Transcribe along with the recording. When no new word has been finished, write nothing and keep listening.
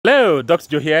Hello, Dr.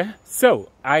 Joe here. So,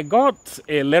 I got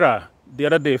a letter the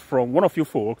other day from one of you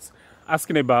folks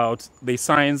asking about the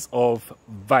signs of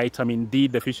vitamin D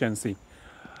deficiency.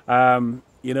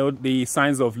 The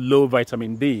signs of low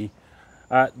vitamin D.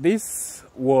 This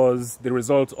was the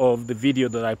result of the video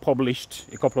that I published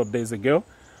a couple of days ago.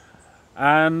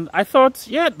 And I thought,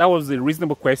 yeah, that was a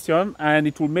reasonable question, and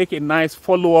it will make a nice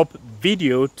follow-up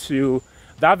video to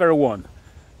that very one.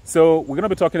 So we're going to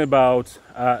be talking about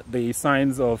the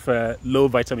signs of low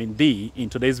vitamin D in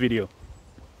today's video.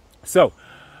 So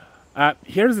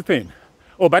here's the thing.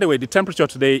 Oh, by the way, the temperature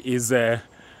today is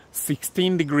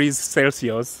 16 degrees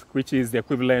Celsius, which is the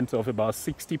equivalent of about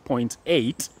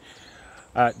 60.8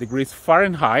 degrees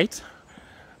Fahrenheit.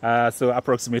 So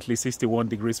approximately 61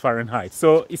 degrees Fahrenheit.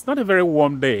 So it's not a very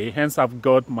warm day, hence I've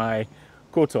got my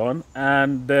coat on.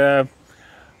 And that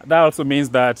also means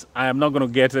that I am not going to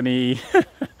get any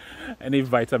any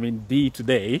vitamin D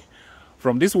today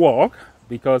from this walk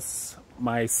because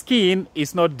my skin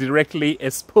is not directly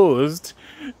exposed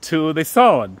to the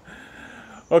sun.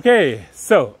 Okay,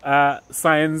 so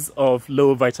signs of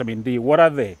low vitamin D, what are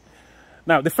they?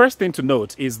 Now, the first thing to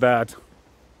note is that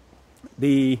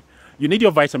you need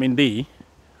your vitamin D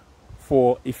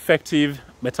for effective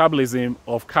metabolism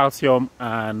of calcium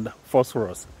and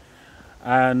phosphorus.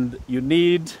 And you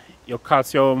need your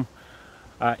calcium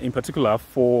in particular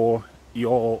for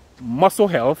your muscle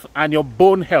health and your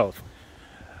bone health.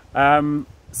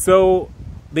 So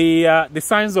the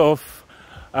signs of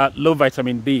low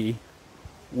vitamin D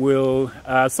will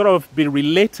sort of be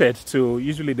related to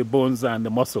usually the bones and the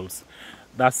muscles.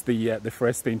 That's the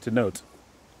first thing to note.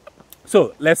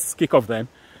 So let's kick off then.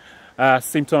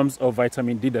 Symptoms of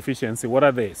vitamin D deficiency, what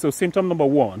are they? So symptom number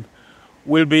one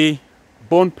will be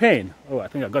bone pain. Oh, I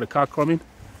think I got a car coming.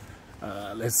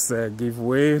 Let's give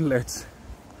way, let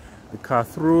the car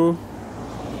through.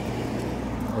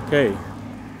 Okay.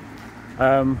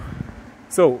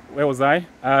 So where was I?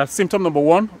 Symptom number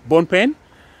one, bone pain.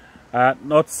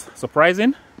 Not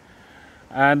surprising.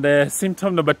 And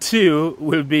symptom number two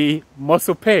will be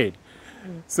muscle pain.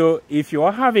 So if you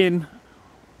are having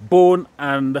bone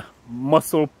and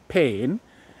muscle pain,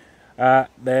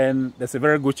 then there's a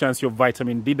very good chance you're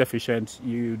vitamin D deficient.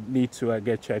 You need to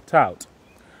get checked out.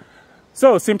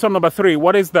 So symptom number three,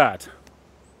 what is that?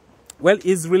 Well,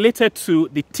 it's related to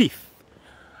the teeth.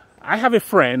 I have a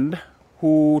friend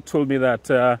who told me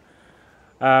that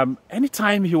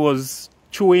anytime he was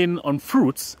chewing on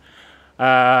fruits,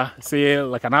 say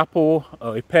like an apple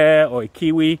or a pear or a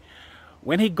kiwi,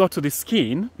 when he got to the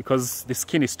skin, because the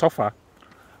skin is tougher,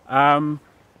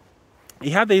 he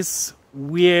had this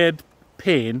weird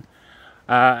pain,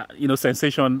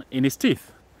 sensation in his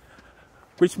teeth,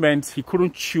 which meant he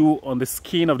couldn't chew on the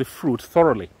skin of the fruit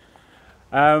thoroughly.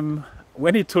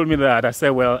 When he told me that, I said,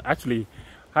 well, actually,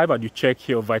 how about you check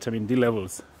your vitamin D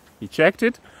levels? He checked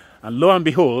it, and lo and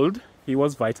behold, he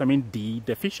was vitamin D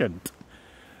deficient.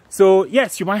 So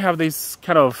yes, you might have this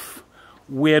kind of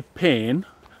weird pain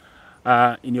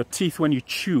in your teeth when you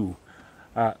chew,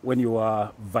 when you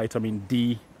are vitamin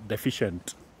D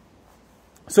deficient.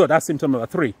 So that's symptom number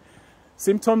three.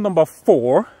 Symptom number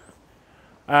four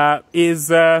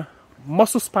is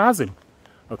muscle spasm.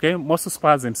 Okay, muscle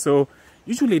spasm. So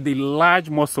usually the large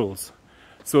muscles,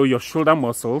 so your shoulder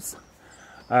muscles,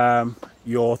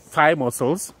 your thigh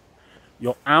muscles,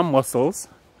 your arm muscles,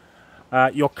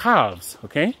 your calves,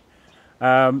 okay,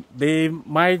 they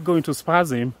might go into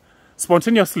spasm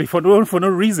spontaneously for no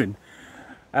reason.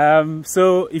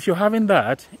 So if you're having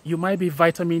that, you might be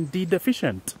vitamin D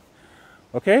deficient.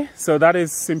 Okay, so that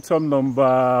is symptom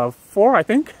number four, I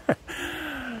think.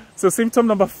 So symptom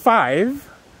number five,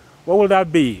 what will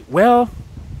that be? Well,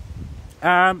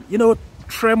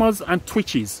 tremors and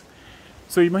twitches.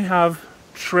 So you might have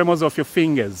tremors of your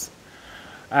fingers,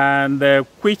 and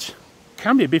which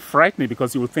can be a bit frightening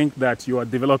because you will think that you are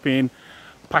developing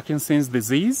Parkinson's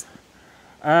disease.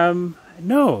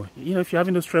 No, if you're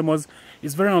having those tremors,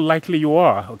 it's very unlikely you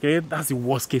are, okay? That's the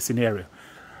worst case scenario.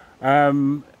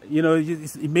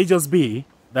 It may just be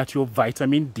that you're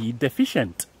vitamin D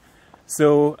deficient.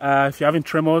 So if you're having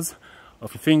tremors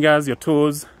of your fingers, your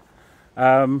toes,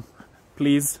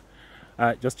 please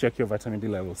just check your vitamin D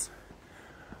levels.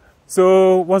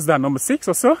 So what's that, number 6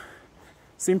 or so?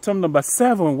 Symptom number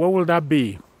 7, what will that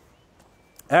be?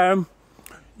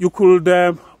 You could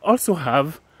also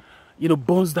have,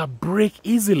 bones that break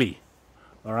easily,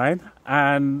 all right?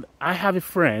 And I have a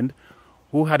friend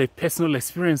who had a personal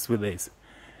experience with this.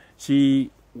 She's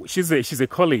a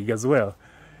colleague as well.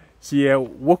 She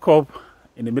woke up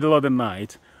in the middle of the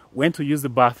night, went to use the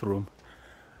bathroom,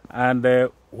 and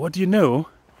what do you know?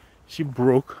 She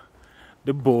broke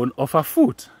the bone of her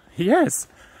foot. Yes.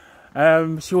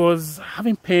 She was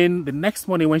having pain the next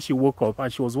morning when she woke up,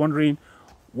 and she was wondering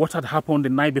what had happened the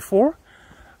night before.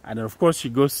 And then, of course, she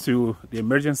goes to the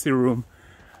emergency room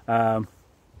at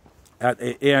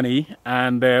A&E,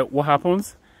 and what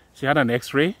happens? She had an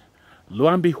x-ray. Lo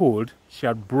and behold, she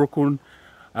had broken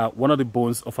one of the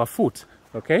bones of her foot.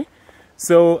 Okay,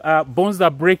 so bones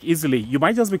that break easily, you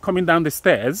might just be coming down the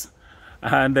stairs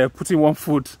and putting one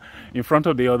foot in front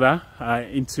of the other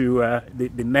into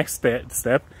the next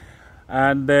step,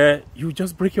 and you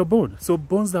just break your bone. So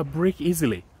bones that break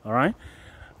easily, all right?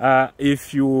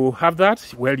 If you have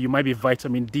that, well, you might be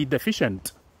vitamin D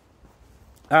deficient.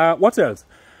 What else?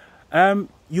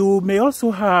 You may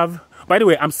also have, by the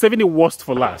way, I'm saving the worst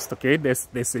for last, okay?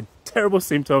 There's a terrible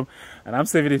symptom, and I'm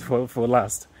saving it for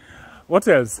last. What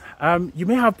else? You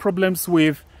may have problems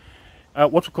with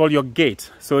what we call your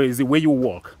gait. So it's the way you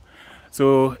walk.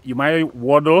 So you might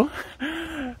waddle.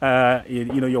 You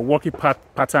know, your walking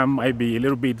pattern might be a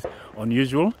little bit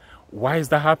unusual. Why is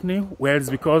that happening? Well, it's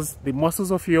because the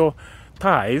muscles of your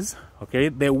thighs, okay,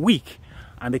 they're weak,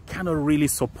 and they cannot really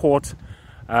support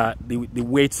the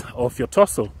weight of your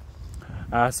torso.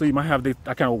 So you might have that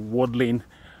kind of waddling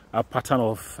pattern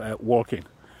of walking.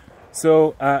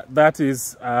 So that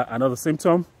is another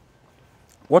symptom.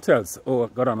 What else? Oh,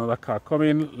 I've got another car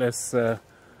coming. Let's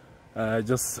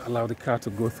just allow the car to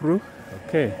go through.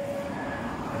 Okay.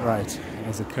 Right.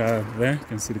 There's a car there. You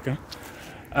can see the car.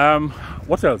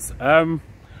 What else? Where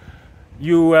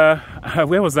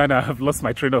was I now? I've lost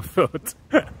my train of thought.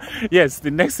 Yes,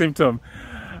 the next symptom.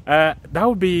 That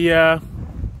would be,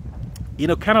 you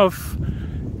know, kind of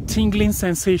tingling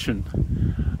sensation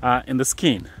in the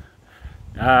skin.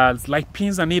 It's like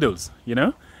pins and needles, you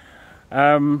know.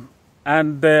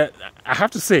 And I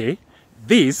have to say,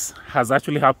 this has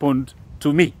actually happened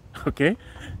to me. Okay,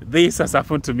 this has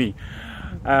happened to me.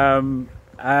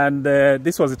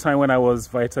 This was the time when I was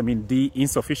vitamin D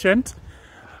insufficient.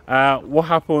 What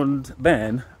happened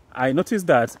then? I noticed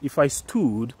that if I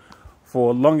stood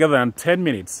for longer than 10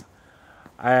 minutes,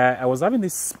 I was having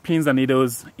these pins and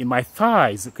needles in my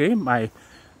thighs, okay,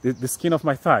 the skin of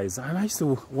my thighs, and I used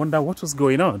to wonder what was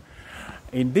going on.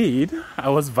 Indeed, I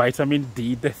was vitamin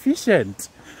D deficient,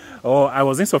 or I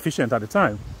was insufficient at the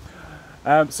time.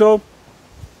 So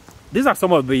these are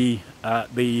some of the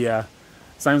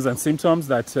signs and symptoms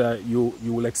that you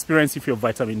will experience if you're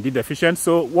vitamin D deficient.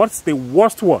 So what's the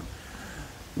worst one?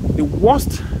 The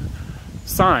worst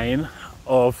sign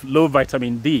of low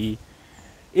vitamin D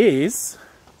is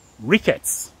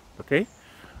rickets. Okay,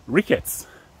 rickets.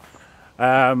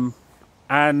 And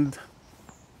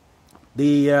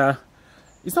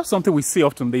it's not something we see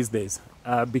often these days,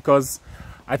 because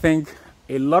I think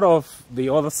a lot of the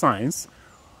other signs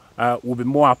will be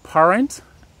more apparent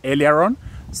earlier on,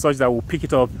 such that we'll pick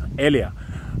it up earlier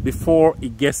before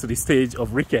it gets to the stage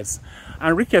of rickets.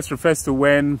 And rickets refers to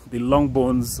when the long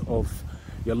bones of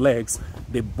your legs,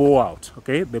 they bow out,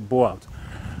 okay? They bow out.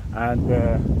 And,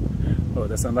 oh,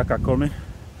 there's another car coming.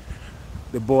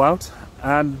 They bow out.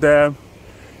 And,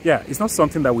 yeah, it's not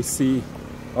something that we see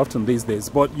often these days,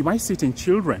 but you might see it in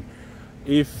children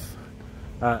if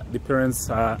the parents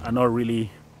are not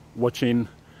really watching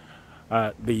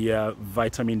the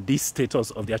vitamin D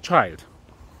status of their child.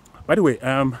 By the way,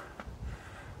 I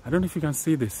don't know if you can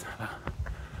see this.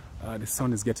 The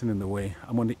sun is getting in the way.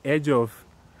 I'm on the edge of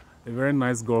a very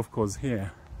nice golf course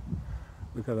here.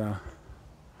 Look at that.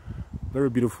 Very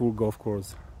beautiful golf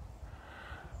course.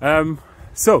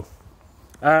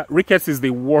 Rickets is the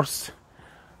worst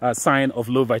sign of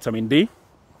low vitamin D.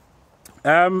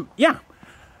 Yeah.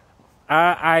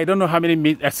 I don't know how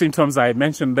many symptoms I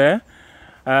mentioned there.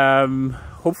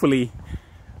 Hopefully,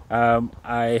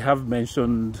 I have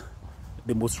mentioned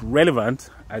the most relevant.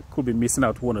 I could be missing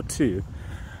out one or two.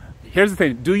 Here's the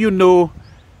thing. Do you know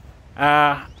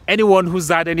anyone who's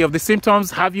had any of the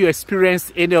symptoms? Have you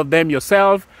experienced any of them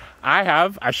yourself? I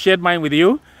have. I shared mine with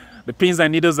you. The pins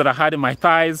and needles that I had in my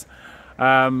thighs,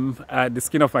 the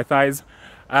skin of my thighs.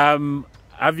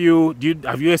 Have you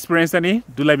experienced any?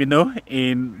 Do let me know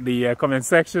in the comment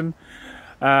section.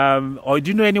 Or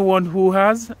do you know anyone who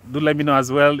has? Do let me know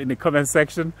as well in the comment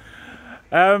section.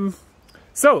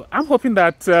 So I'm hoping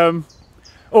that,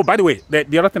 oh, by the way,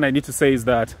 the other thing I need to say is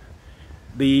that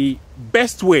the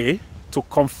best way to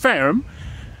confirm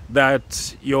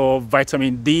that your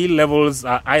vitamin D levels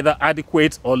are either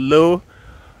adequate or low,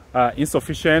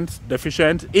 insufficient,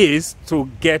 deficient, is to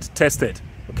get tested.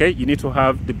 Okay, you need to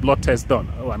have the blood test done.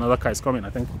 Oh, another car is coming, I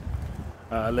think.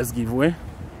 Let's give way.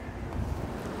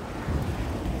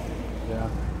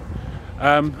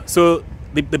 Yeah. So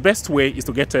the best way is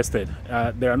to get tested.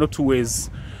 There are no two ways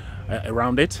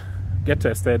around it. Get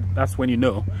tested. That's when you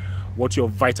know what your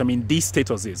vitamin D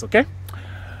status is. Okay.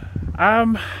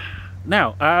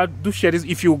 Now do share this.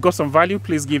 If you got some value,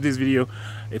 please give this video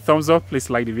a thumbs up. Please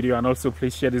like the video, and also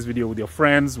please share this video with your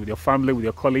friends, with your family, with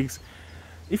your colleagues.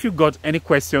 If you've got any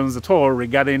questions at all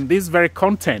regarding this very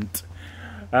content,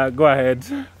 go ahead,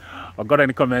 or got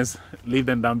any comments, leave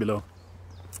them down below.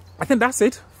 I think that's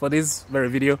it for this very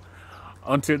video.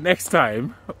 Until next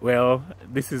time, well,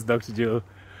 this is Dr. Joe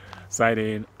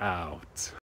signing out.